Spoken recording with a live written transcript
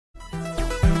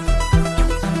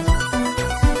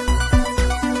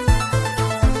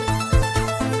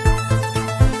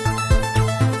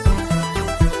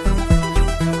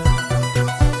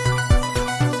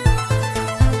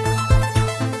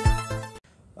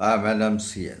I'm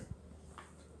Ennemcien.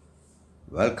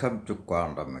 Welcome to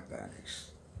quantum mechanics.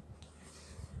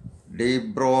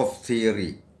 ഡീബ്രോഫ് theory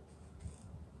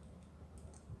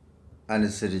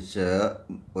അനുസരിച്ച്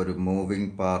ഒരു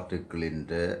moving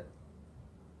പാർട്ടിക്കിളിൻ്റെ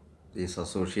is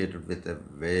associated with a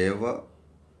wave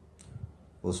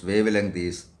whose wavelength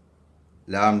is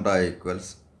lambda equals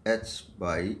h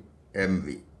by mv.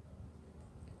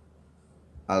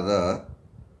 അത്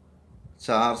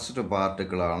charged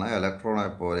പാർട്ടിക്കിളാണ്, ഇലക്ട്രോണെ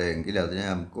പോലെ എങ്കിൽ അതിനെ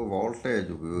നമുക്ക് voltage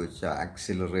ഉപയോഗിച്ച്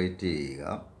ആക്സിലറേറ്റ് ചെയ്യുക.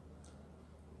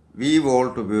 വി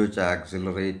വോൾട്ട് ഉപയോഗിച്ച്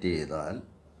ആക്സിലറേറ്റ് ചെയ്താൽ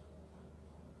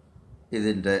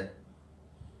ഇതിൻ്റെ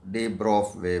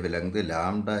ഡീബ്രോഫ് wave length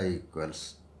lambda equals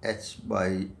h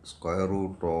by square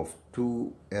root of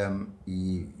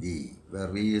 2mev,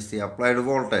 where v is the applied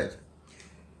voltage.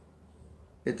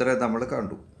 ഇത്രയും നമ്മൾ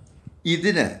കണ്ടു.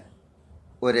 ഇതിന്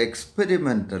ഒരു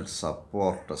എക്സ്പെരിമെൻ്റൽ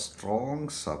സപ്പോർട്ട്,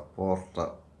 സ്ട്രോങ് സപ്പോർട്ട്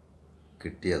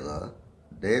കിട്ടിയത്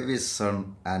ഡേവിസൺ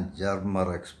ആൻഡ് ജെർമർ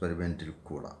എക്സ്പെരിമെൻറ്റിൽ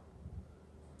കൂടെ.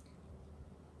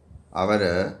 അവർ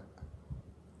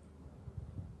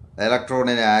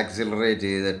ഇലക്ട്രോണിനെ ആക്സിലറേറ്റ്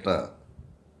ചെയ്തിട്ട്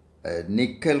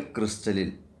നിക്കൽ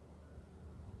ക്രിസ്റ്റലിലേക്ക്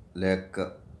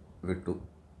വിട്ടു.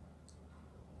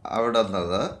 അവിടെ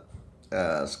നിന്നത്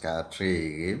സ്കാറ്റർ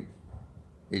ചെയ്യുകയും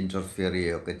ഇൻ്റർഫിയർ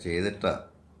ചെയ്യുകയൊക്കെ ചെയ്തിട്ട്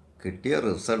കിട്ടിയ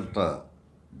റിസൾട്ട്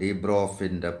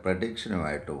ഡീബ്രോഫിൻ്റെ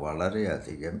പ്രഡിക്ഷനുമായിട്ട്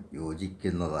വളരെയധികം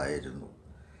യോജിക്കുന്നതായിരുന്നു.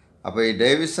 അപ്പോൾ ഈ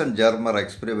ഡേവിസൺ ജെർമർ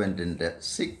എക്സ്പെരിമെൻറ്റിൻ്റെ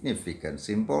സിഗ്നിഫിക്കൻസ്,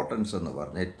 ഇമ്പോർട്ടൻസ് എന്ന്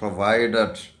പറഞ്ഞാൽ it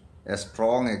provided A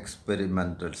strong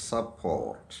experimental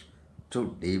support to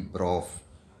ഡീബ്രോഫ്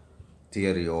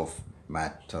theory of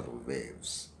matter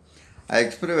waves. ആ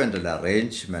എക്സ്പെരിമെൻ്റൽ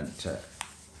അറേഞ്ച്മെൻറ്റ്,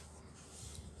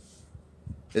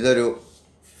 ഇതൊരു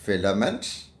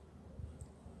ഫിലമെൻറ്റ്,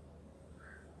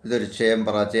 ഇതൊരു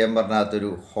ചേമ്പർ. ആ ചേമ്പറിനകത്തൊരു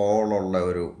ഹോളുള്ള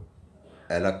ഒരു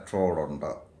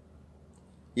ഇലക്ട്രോഡുണ്ട്.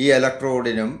 ഈ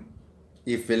ഇലക്ട്രോഡിനും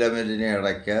ഈ ഫിലമെൻറ്റിനും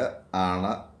ഇടയ്ക്ക്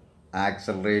ആണ്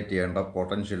ആക്സലറേറ്റ് ചെയ്യേണ്ട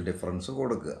പൊട്ടൻഷ്യൽ ഡിഫറൻസ്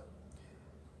കൊടുക്കുക.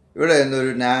 ഇവിടെ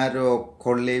നിന്നൊരു നാരോ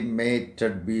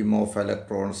കൊള്ളിമേറ്റഡ് ബീം ഓഫ്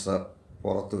ഇലക്ട്രോൺസ്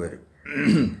പുറത്ത് വരും.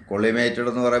 കൊള്ളിമേറ്റഡ്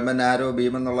എന്ന് പറയുമ്പോൾ നാരോ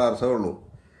ബീം എന്നുള്ള അർത്ഥമുള്ളൂ.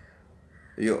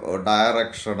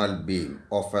 ഡയറക്ഷണൽ ബീം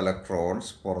ഓഫ്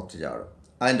ഇലക്ട്രോൺസ് പുറത്ത് ചാടും.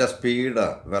 അതിൻ്റെ സ്പീഡ്,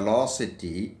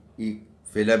 വെലോസിറ്റി ഈ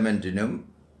ഫിലമെൻറ്റിനും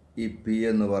ഈ പി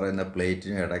എന്ന് പറയുന്ന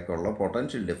പ്ലേറ്റിനും ഇടയ്ക്കുള്ള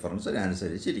പൊട്ടൻഷ്യൽ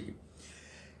ഡിഫറൻസിനനുസരിച്ചിരിക്കും.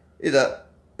 ഇത്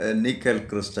നിക്കൽ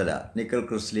ക്രിസ്റ്റലാണ്. നിക്കൽ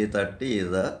ക്രിസ്റ്റലിൽ തട്ടി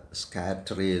ഇത്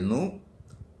സ്കാറ്റർ ചെയ്യുന്നു.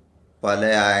 പല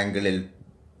ആംഗിളിൽ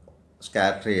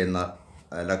സ്കാറ്റർ ചെയ്യുന്ന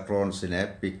ഇലക്ട്രോൺസിനെ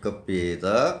പിക്കപ്പ്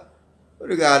ചെയ്ത്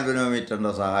ഒരു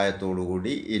ഗാൽവനോമീറ്ററിൻ്റെ സഹായത്തോടു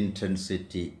കൂടി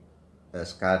ഇൻറ്റൻസിറ്റി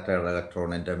സ്കാറ്റേർഡ്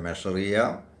ഇലക്ട്രോണിൻ്റെ മെഷർ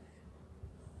ചെയ്യാം.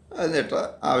 എന്നിട്ട്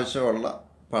ആവശ്യമുള്ള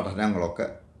പഠനങ്ങളൊക്കെ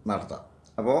നടത്താം.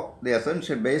 അപ്പോൾ the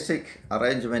essential basic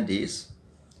arrangement is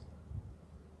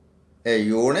A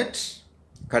unit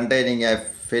containing a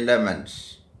filament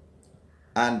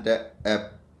and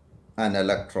an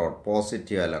electrode,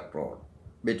 positive electrode,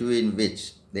 between which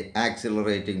the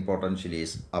accelerating potential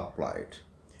is applied.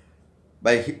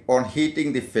 On heating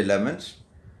the filament,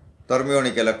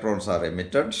 thermionic electrons are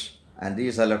emitted, and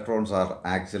these electrons are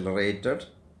accelerated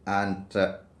and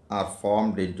are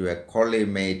formed into a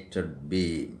collimated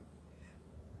beam.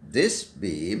 This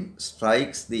beam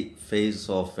strikes the face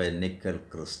of a nickel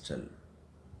crystal,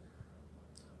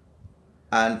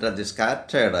 and the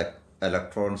scattered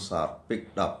electrons are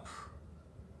picked up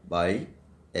by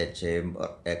a chamber,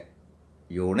 a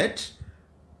unit,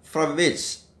 from which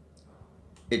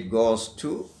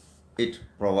it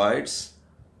provides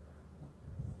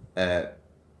a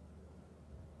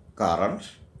current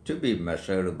to be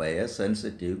measured by a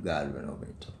sensitive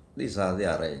galvanometer. These are the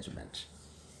arrangements.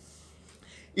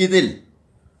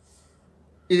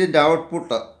 ഇതിൻ്റെ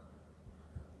output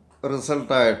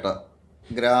റിസൾട്ടായിട്ട്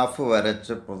graph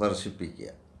വരച്ച് പ്രദർശിപ്പിക്കുക.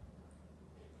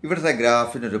 ഇവിടുത്തെ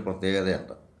ഗ്രാഫിനൊരു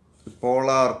പ്രത്യേകതയുണ്ട്.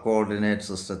 Polar coordinate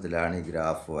സിസ്റ്റത്തിലാണ് ഈ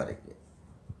graph വരയ്ക്കുക.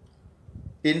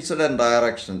 Incident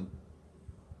direction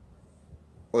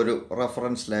ഒരു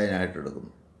reference ലൈനായിട്ട്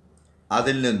എടുക്കുന്നു.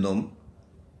 അതിൽ നിന്നും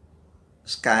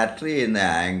സ്കാറ്റർ ചെയ്യുന്ന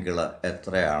ആംഗിൾ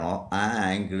എത്രയാണോ ആ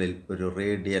ആംഗിളിൽ ഒരു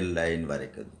റേഡിയൽ ലൈൻ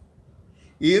വരയ്ക്കുന്നു.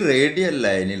 ഈ റേഡിയൽ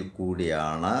ലൈനിൽ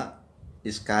കൂടിയാണ്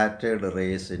ഈ സ്കാറ്റേർഡ്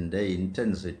റേസിൻ്റെ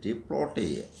ഇൻറ്റൻസിറ്റി പ്ലോട്ട്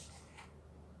ചെയ്യുക.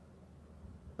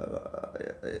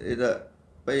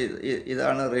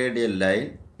 ഇതാണ് റേഡിയൽ ലൈൻ,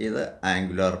 ഇത്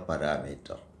ആംഗുലർ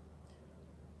പാരാമീറ്റർ.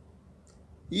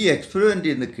 ഈ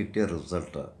എക്സ്പെരിമെൻറ്റിൽ നിന്ന് കിട്ടിയ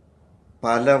റിസൾട്ട്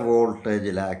പല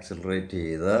വോൾട്ടേജിൽ ആക്സിലറേറ്റ്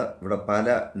ചെയ്ത് ഇവിടെ പല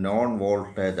നോൺ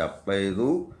വോൾട്ടേജ്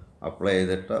അപ്ലൈ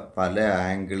ചെയ്തിട്ട് പല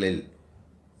ആംഗിളിൽ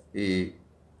ഈ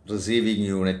റിസീവിങ്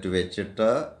യൂണിറ്റ് വെച്ചിട്ട്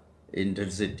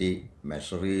ഇൻറ്റൻസിറ്റി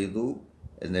മെഷർ ചെയ്തു.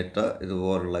 എന്നിട്ട്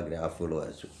ഇതുപോലുള്ള ഗ്രാഫുകൾ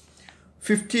വരച്ചു.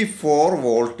 54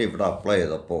 വോൾട്ട് ഇവിടെ അപ്ലൈ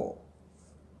ചെയ്തപ്പോൾ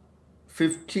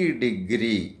 50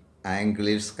 ഡിഗ്രി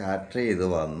ആംഗിളിൽ സ്കാറ്റർ ചെയ്ത്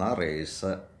വന്ന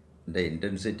റേസിൻ്റെ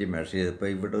ഇൻറ്റൻസിറ്റി മെഷർ ചെയ്തപ്പോൾ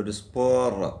ഇവിടെ ഒരു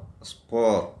സ്പോർ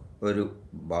ഒരു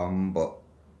ബമ്പ്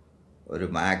ഒരു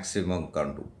മാക്സിമം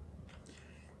കണ്ടു.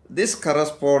 This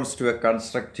corresponds to a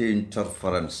constructive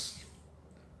interference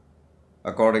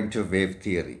according to wave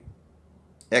theory.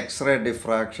 X-ray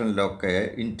ഡിഫ്രാക്ഷനിലൊക്കെ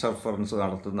interference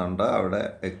നടത്തുന്നുണ്ട്. അവിടെ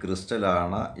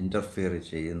ക്രിസ്റ്റലാണ് ഇൻ്റർഫിയർ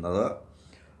ചെയ്യുന്നത്.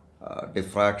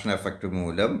 ഡിഫ്രാക്ഷൻ എഫക്റ്റ്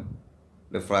മൂലം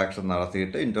ഡിഫ്രാക്ഷൻ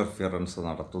നടത്തിയിട്ട് ഇൻ്റർഫിയറൻസ്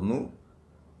നടത്തുന്നു.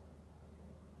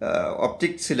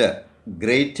 ഒപ്റ്റിക്സിൽ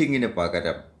ഗ്രേറ്റിങ്ങിന്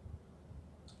പകരം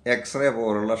എക്സ്റേ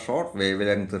പോലുള്ള ഷോർട്ട് വേവ്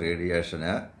ലെങ്ത്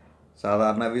റേഡിയേഷന്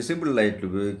സാധാരണ വിസിബിൾ ലൈറ്റ്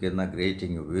ഉപയോഗിക്കുന്ന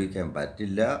ഗ്രേറ്റിംഗ് ഉപയോഗിക്കാൻ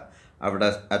പറ്റില്ല. അവിടെ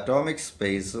അറ്റോമിക്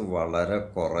സ്പേസ് വളരെ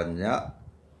കുറഞ്ഞ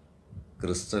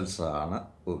ക്രിസ്റ്റൽസാണ്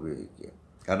ഉപയോഗിക്കുക.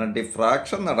 കാരണം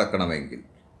ഡിഫ്രാക്ഷൻ നടക്കണമെങ്കിൽ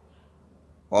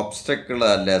ഒബ്സ്റ്റക്കിൾ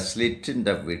അല്ല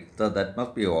സ്ലിറ്റിൻ്റെ width that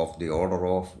must be of the order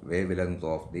of wave length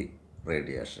of the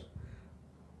radiation.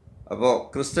 അപ്പോൾ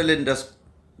ക്രിസ്റ്റലിൻ്റെ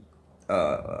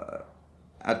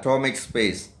അറ്റോമിക്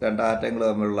സ്പേസ് രണ്ട് ആറ്റങ്ങൾ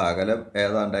തമ്മിലുള്ള അകലം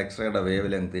ഏതാണ്ട് എക്സ്റേയുടെ വേവ്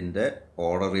ലെങ്തിൻ്റെ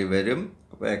ഓർഡറിൽ വരും.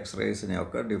 അപ്പോൾ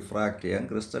എക്സ്റേസിനെയൊക്കെ ഡിഫ്രാക്റ്റ് ചെയ്യാൻ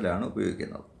ക്രിസ്റ്റലാണ്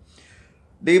ഉപയോഗിക്കുന്നത്.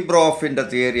 ഡി ബ്രോഫിൻ്റെ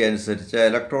തിയറി അനുസരിച്ച്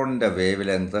ഇലക്ട്രോണിൻ്റെ വേവ്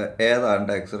ലെങ്ത്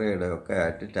ഏതാണ്ട് എക്സ്റേയുടെ ഒക്കെ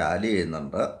ആയിട്ട് ടാലി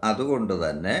ചെയ്യുന്നുണ്ട്. അതുകൊണ്ട്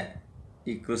തന്നെ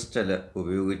ഈ ക്രിസ്റ്റൽ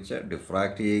ഉപയോഗിച്ച്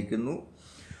ഡിഫ്രാക്റ്റ് ചെയ്യിക്കുന്നു.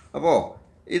 അപ്പോൾ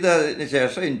ഇതിന്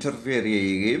ശേഷം ഇൻ്റർഫിയർ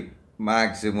ചെയ്യുകയും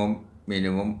മാക്സിമം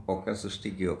മിനിമം ഒക്കെ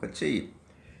സൃഷ്ടിക്കുകയൊക്കെ ചെയ്യും.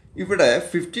 ഇവിടെ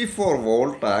 54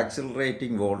 വോൾട്ട്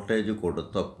ആക്സിലറേറ്റിംഗ് വോൾട്ടേജ്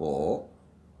കൊടുത്തപ്പോൾ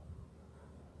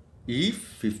ഈ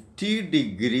 50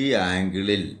 ഡിഗ്രി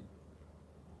ആംഗിളിൽ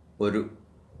ഒരു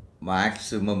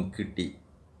മാക്സിമം കിട്ടി.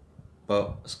 ഇപ്പോൾ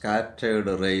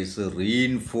സ്കാറ്റേർഡ് റേസ്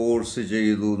റീഇൻഫോഴ്സ്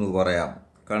ചെയ്തു എന്ന് പറയാം,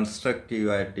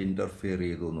 കൺസ്ട്രക്റ്റീവായിട്ട് ഇൻ്റർഫിയർ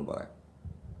ചെയ്തു എന്ന് പറയാം.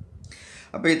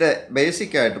 അപ്പോൾ ഇത്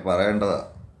ബേസിക്കായിട്ട് പറയേണ്ടത്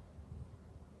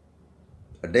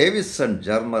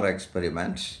Davisson-Germer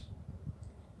experiment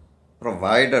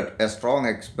provided a strong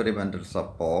experimental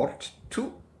support to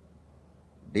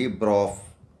de Broglie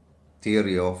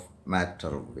theory of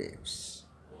matter waves.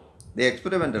 The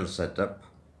experimental setup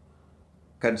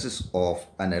consists of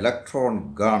an electron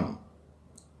gun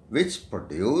which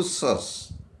produces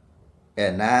a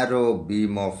narrow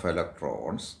beam of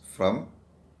electrons from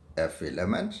a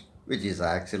filament which is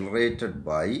accelerated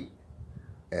by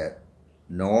a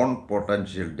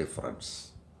non-potential difference.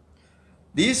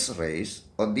 These rays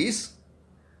or these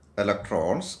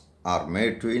electrons are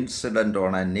made to incident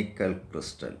on a nickel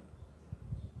crystal.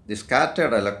 The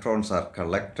scattered electrons are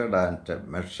collected and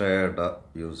measured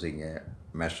using a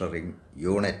measuring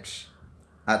unit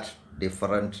at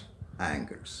different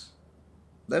angles.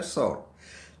 That's all.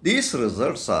 These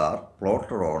results are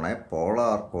plotted on a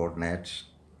polar coordinate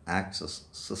axis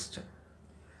system.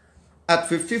 At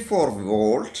 54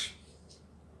 volt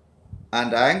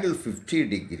and angle 50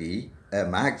 degree, a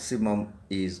maximum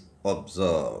is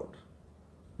observed,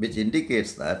 which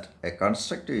indicates that a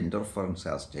constructive interference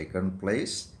has taken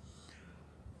place.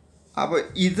 അപ്പോൾ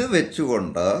ഇത്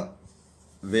വെച്ചുകൊണ്ട്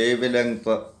wave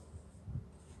length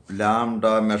lambda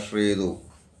measure ചെയ്തു.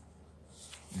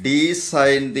 D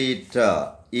sine theta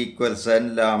equals N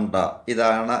lambda.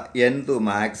 ഇതാണ് എന്തു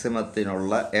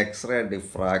മാക്സിമത്തിനുള്ള x-ray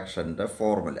ഡിഫ്രാക്ഷൻ്റെ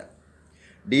formula.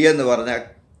 D എന്ന് പറഞ്ഞാൽ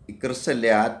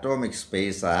ക്രിസ്റ്റലിലെ atomic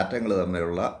space ആറ്റങ്ങൾ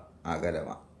തമ്മിലുള്ള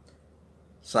അകലമാണ്.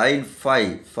 Sine phi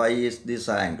is this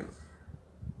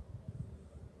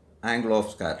angle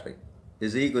of scattering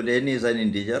is equal to n is an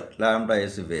integer, lambda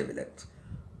is wavelength.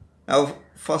 Now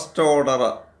first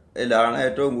ഓർഡറിലാണ്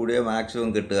ഏറ്റവും കൂടിയ maximum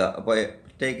കിട്ടുക. അപ്പോൾ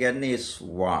take n is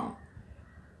 1.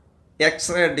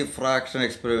 X-ray diffraction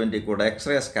എക്സ്പെരിമെൻറ്റിൽ കൂടെ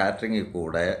എക്സ്റേ സ്കാറ്ററിങ്ങിൽ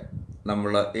കൂടെ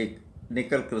നമ്മൾ ഈ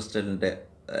നിക്കൽ ക്രിസ്റ്റലിൻ്റെ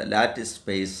ലാറ്റിസ്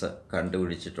സ്പേസ്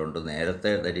കണ്ടുപിടിച്ചിട്ടുണ്ട്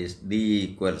നേരത്തെ. That is d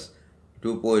equals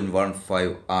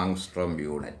 2.15 angstrom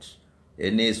unit.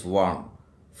 n is 1,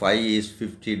 phi is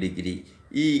 50 degree.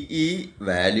 ഈ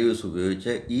വാല്യൂസ്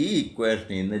ഉപയോഗിച്ച് ഈ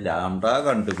ഇക്വേഷനിൽ നിന്ന് ലാംഡ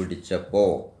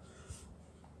കണ്ടുപിടിച്ചപ്പോൾ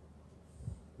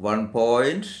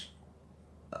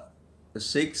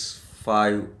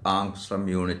 1.65 ആങ്സ്ട്രോം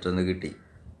യൂണിറ്റ് എന്ന് കിട്ടി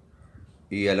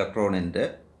ഈ ഇലക്ട്രോണിൻ്റെ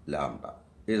ലാംഡ.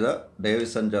 ഇത്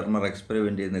ഡേവിസൺ-ജെർമർ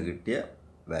എക്സ്പെരിമെൻറ്റിൽ നിന്ന് കിട്ടിയ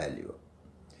വാല്യൂ.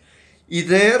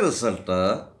 ഇതേ റിസൾട്ട്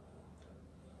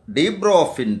ഡി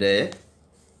ബ്രോഫിൻ്റെ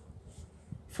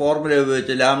ഫോർമുല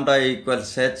ഉപയോഗിച്ച് lambda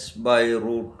equals h by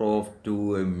root of 2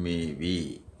 MeV.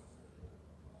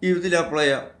 ഇതിൽ അപ്ലൈ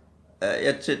ചെയ്യാം.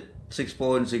 h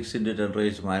 6.6 into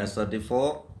 10⁻34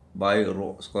 by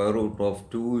square root of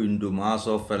 2 into mass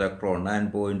of electron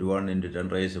 9.1 into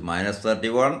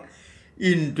 10⁻31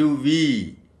 into V.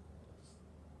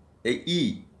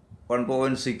 E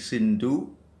 1.6 into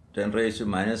 10 raised to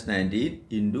minus 19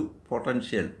 into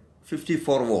potential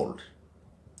 54 volt.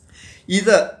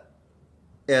 ഇത്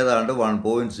ഏതാണ്ട്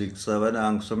 1.67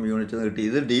 ആങ്സം unit കിട്ടി.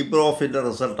 ഇത് D ബ്രോഫിൻ്റെ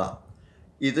റിസൾട്ടാണ്.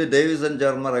 ഇത്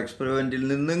Davisson-Germer എക്സ്പെരിമെൻറ്റിൽ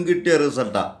നിന്നും കിട്ടിയ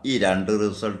റിസൾട്ടാണ്. ഈ രണ്ട്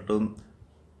റിസൾട്ടും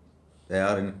they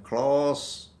are in close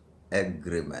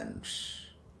agreement.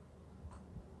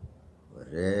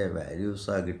 ഒരേ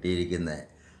വാല്യൂസാണ് കിട്ടിയിരിക്കുന്നത്.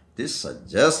 This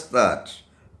suggests that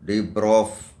de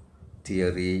Broglie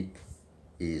theory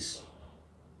is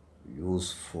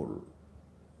useful.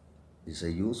 Is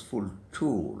a useful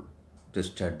tool to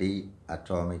study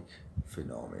atomic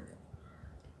phenomena.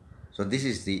 So this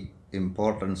is the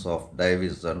importance of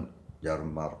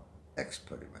Davisson-Germer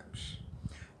experiments.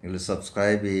 നിങ്ങൾ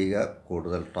സബ്സ്ക്രൈബ് ചെയ്യുക.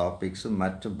 കൂടുതൽ ടോപ്പിക്സും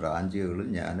മറ്റ് ബ്രാഞ്ചുകളും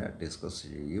ഞാൻ ഡിസ്കസ്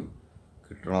ചെയ്യും.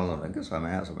 കിട്ടണമെന്നുണ്ടെങ്കിൽ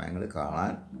സമയങ്ങളിൽ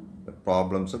കാണാൻ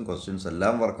പ്രോബ്ലംസും ക്വസ്റ്റ്യൻസ്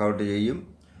എല്ലാം വർക്കൗട്ട് ചെയ്യും.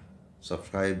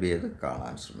 സബ്സ്ക്രൈബ് ചെയ്ത്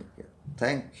കാണാൻ ശ്രമിക്കുക.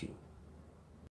 Thank you.